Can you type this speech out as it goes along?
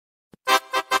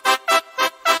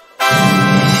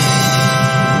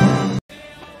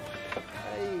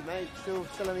Still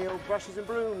selling the old brushes and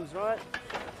brooms, right?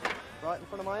 Right in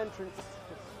front of my entrance.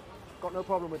 Got no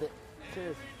problem with it.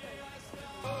 Cheers.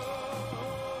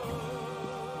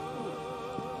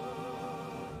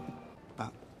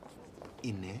 But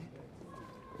in there,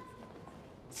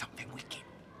 something wicked.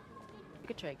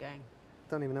 Good trade gang.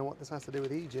 Don't even know what this has to do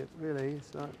with Egypt, really.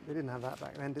 It's like, they didn't have that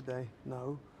back then, did they?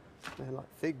 No. They had like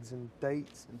figs and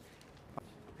dates and...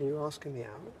 Are you asking me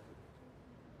out?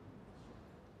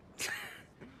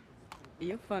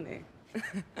 You're funny.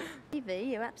 Evie,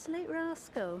 you absolute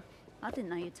rascal. I didn't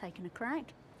know you'd taken a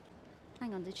crack.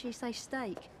 Hang on, did she say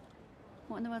steak?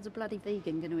 What in the world's a bloody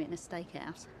vegan going to eat in a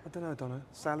steakhouse? I don't know, Donna.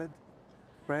 Salad?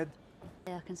 Bread?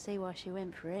 Yeah, I can see why she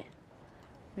went for it.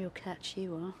 Real catch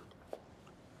you are.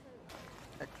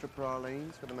 Extra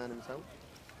pralines for the man himself.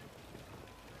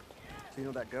 So you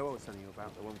know that girl I was telling you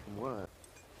about, the one from work?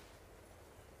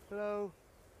 Hello?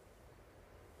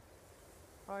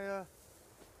 Hiya.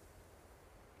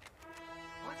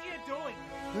 What are you doing?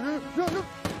 No!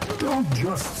 Don't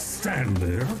just stand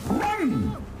there.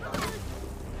 Run!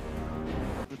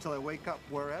 Until I wake up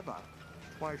wherever.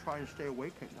 That's why I try and stay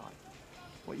awake at night.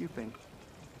 What do you think?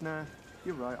 Nah,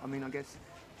 you're right. I mean, I guess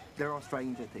there are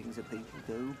stranger things that people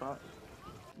do, but...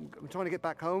 I'm trying to get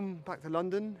back home, back to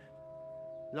London.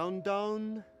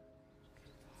 London.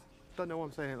 Don't know why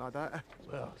I'm saying it like that.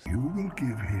 Well, you will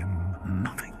give him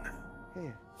nothing.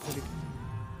 Here.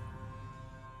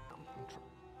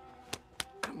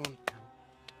 Come on.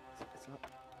 It's like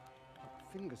my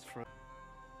fingers frozen.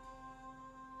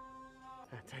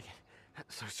 Take it.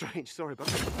 That's so strange. Sorry, but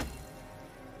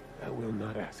I will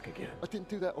not ask again. I didn't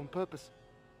do that on purpose.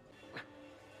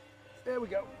 There we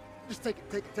go. Just take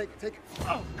it.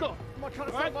 Oh, God. Am I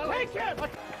trying to save my life? Take it!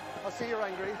 I see you're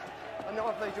angry. I know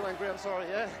I've made you angry. I'm sorry,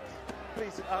 yeah?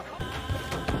 Please. Wait, I'm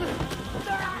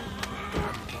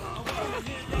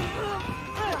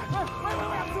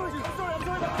sorry.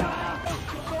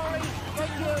 Sorry.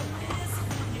 Thank you.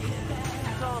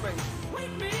 Charming.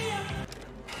 Wake me up.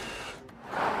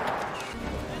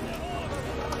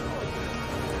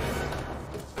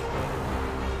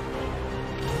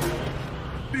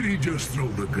 Did he just throw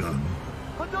the gun?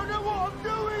 I don't know what I'm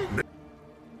doing!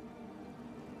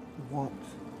 What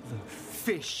the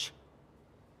fish?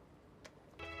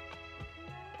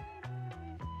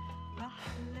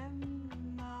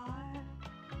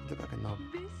 Look like a knob.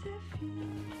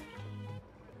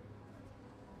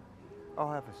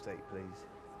 I'll have a steak, please.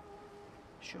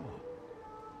 Sure.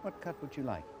 What cut would you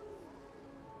like?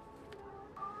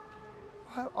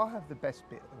 I'll have the best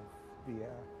bit of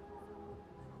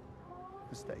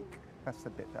the steak. That's the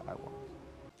bit that I want.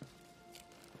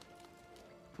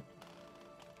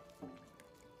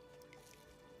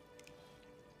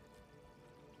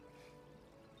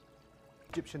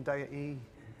 Egyptian deity,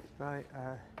 right?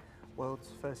 World's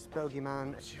first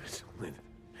bogeyman. She was only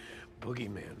the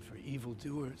boogeyman for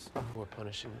evildoers. Before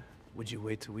punishing her, would you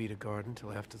wait to weed a garden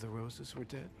till after the roses were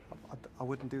dead? I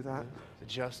wouldn't do that. The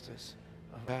justice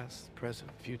of past,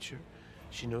 present, future.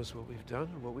 She knows what we've done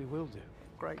and what we will do.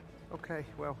 Great. Okay,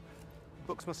 well,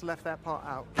 books must have left that part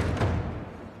out.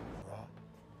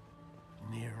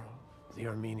 Nero, the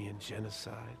Armenian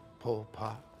genocide, Pol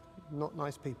Pot. Not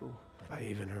nice people. By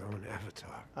even her own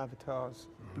Avatar. Avatars.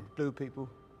 Blue people.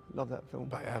 Love that film.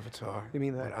 By Avatar. You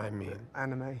mean that? What I mean.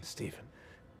 Anime. Stephen.